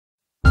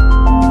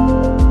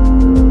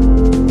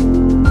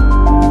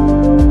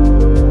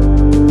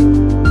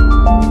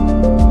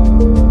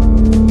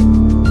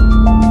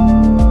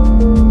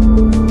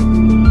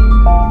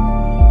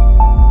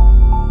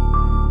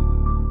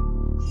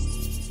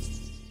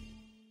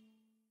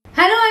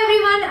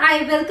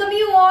I welcome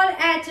you all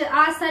at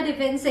ASTA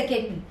Defense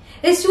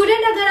Academy।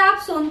 Student, अगर आप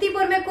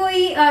सोनतीपुर में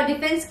कोई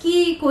डिफेंस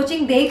की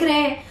कोचिंग देख रहे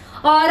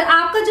हैं और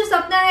आपका जो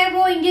सपना है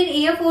वो इंडियन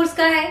एयरफोर्स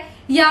का है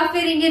या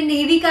फिर इंडियन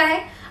नेवी का है,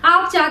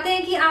 आप चाहते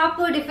हैं कि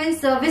आप डिफेंस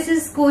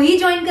सर्विसेज को ही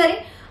ज्वाइन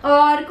करें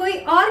और कोई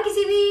और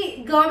किसी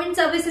भी गवर्नमेंट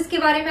सर्विसेज के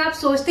बारे में आप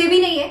सोचते भी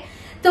नहीं है,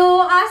 तो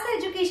आस्था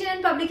एजुकेशन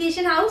एंड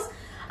पब्लिकेशन हाउस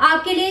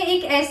आपके लिए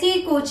एक ऐसी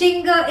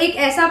कोचिंग, एक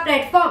ऐसा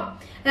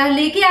प्लेटफॉर्म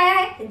लेके आया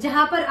है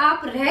जहां पर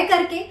आप रह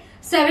करके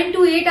 7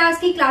 to 8 आवर्स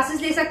की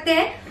क्लासेस ले सकते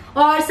हैं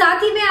और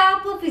साथ ही में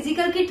आप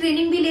फिजिकल की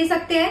ट्रेनिंग भी ले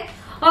सकते हैं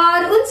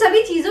और उन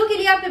सभी चीजों के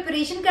लिए आप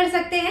प्रिपरेशन कर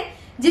सकते हैं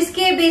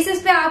जिसके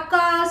बेसिस पे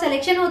आपका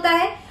सिलेक्शन होता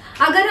है।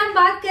 अगर हम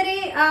बात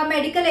करें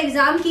मेडिकल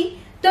एग्जाम की,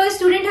 तो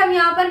स्टूडेंट हम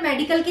यहाँ पर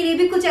मेडिकल के लिए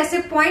भी कुछ ऐसे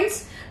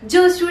पॉइंट्स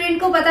जो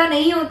स्टूडेंट को पता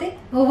नहीं होते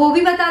वो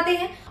भी बताते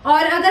हैं।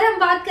 और अगर हम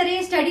बात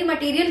करें स्टडी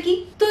मटेरियल की,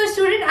 तो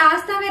स्टूडेंट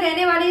आस्था में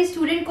रहने वाले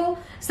स्टूडेंट को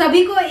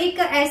सभी को एक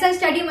ऐसा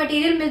स्टडी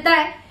मटेरियल मिलता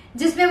है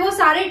जिसमें वो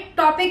सारे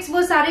टॉपिक्स,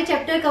 वो सारे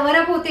चैप्टर कवर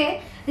अप होते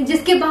हैं,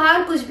 जिसके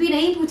बाहर कुछ भी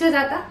नहीं पूछा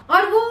जाता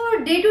और वो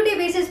डे टू डे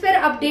बेसिस पर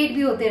अपडेट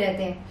भी होते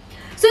रहते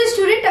हैं। सो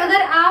स्टूडेंट,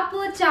 अगर आप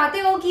चाहते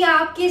हो कि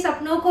आपके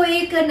सपनों को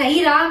एक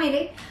नई राह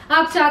मिले,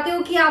 आप चाहते हो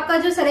कि आपका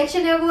जो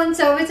सिलेक्शन है वो इन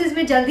सर्विसेज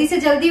में जल्दी से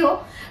जल्दी हो,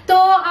 तो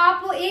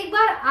आप एक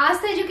बार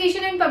आस्था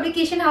एजुकेशन एंड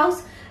पब्लिकेशन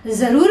हाउस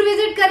जरूर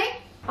विजिट करें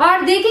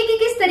और देखें कि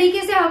किस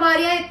तरीके से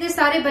हमारे यहाँ इतने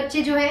सारे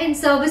बच्चे जो है इन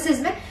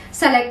सर्विसेज में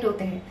सेलेक्ट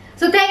होते हैं।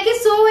 So thank you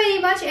so very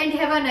much and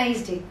have a nice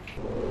day.